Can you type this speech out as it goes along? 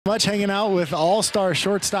Much hanging out with all-star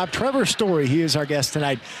shortstop Trevor Story. He is our guest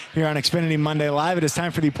tonight here on Xfinity Monday Live. It is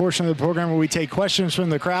time for the portion of the program where we take questions from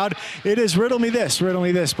the crowd. It is Riddle Me This,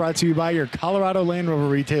 brought to you by your Colorado Land Rover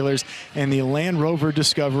retailers and the Land Rover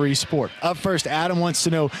Discovery Sport. Up first, Adam wants to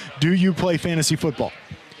know, do you play fantasy football?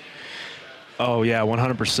 Oh, yeah,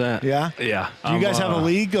 100%. Yeah? Yeah. Do you guys have a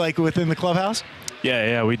league like within the clubhouse?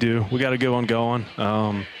 Yeah, we do. We got a good one going.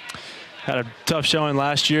 Had a tough showing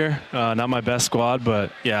last year. Not my best squad,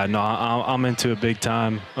 but yeah, no, I'm into it big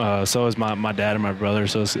time. So is my dad and my brother.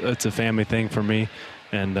 So it's a family thing for me.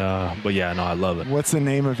 And but yeah, no, I love it. What's the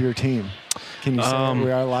name of your team? Can you say it?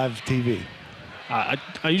 We are live TV. I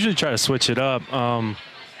usually try to switch it up.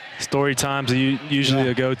 Story times are usually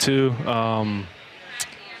a go-to.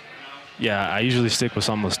 Yeah, I usually stick with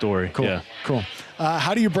some of the story. Cool. Yeah. Cool.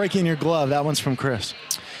 How do you break in your glove? That one's from Chris.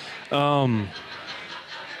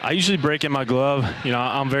 I usually break in my glove. You know,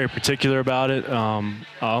 I'm very particular about it. I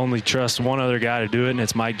only trust one other guy to do it, and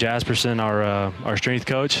it's Mike Jasperson, our strength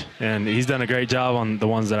coach, and he's done a great job on the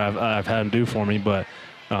ones that I've had him do for me. But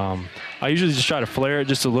I usually just try to flare it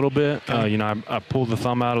just a little bit. You know, I pull the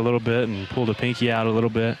thumb out a little bit and pull the pinky out a little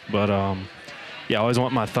bit. But yeah, I always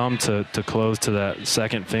want my thumb to close to that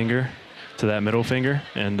second finger, to that middle finger,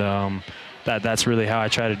 and that's really how I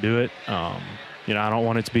try to do it. You know, I don't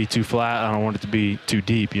want it to be too flat. I don't want it to be too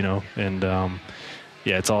deep, you know. And,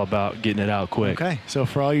 yeah, it's all about getting it out quick. Okay, so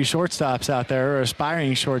for all you shortstops out there, or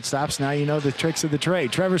aspiring shortstops, now you know the tricks of the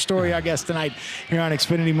trade. Trevor Story, our guest tonight here on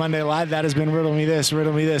Xfinity Monday Live. That has been Riddle Me This,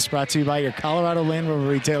 brought to you by your Colorado Land Rover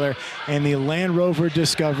retailer and the Land Rover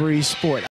Discovery Sport.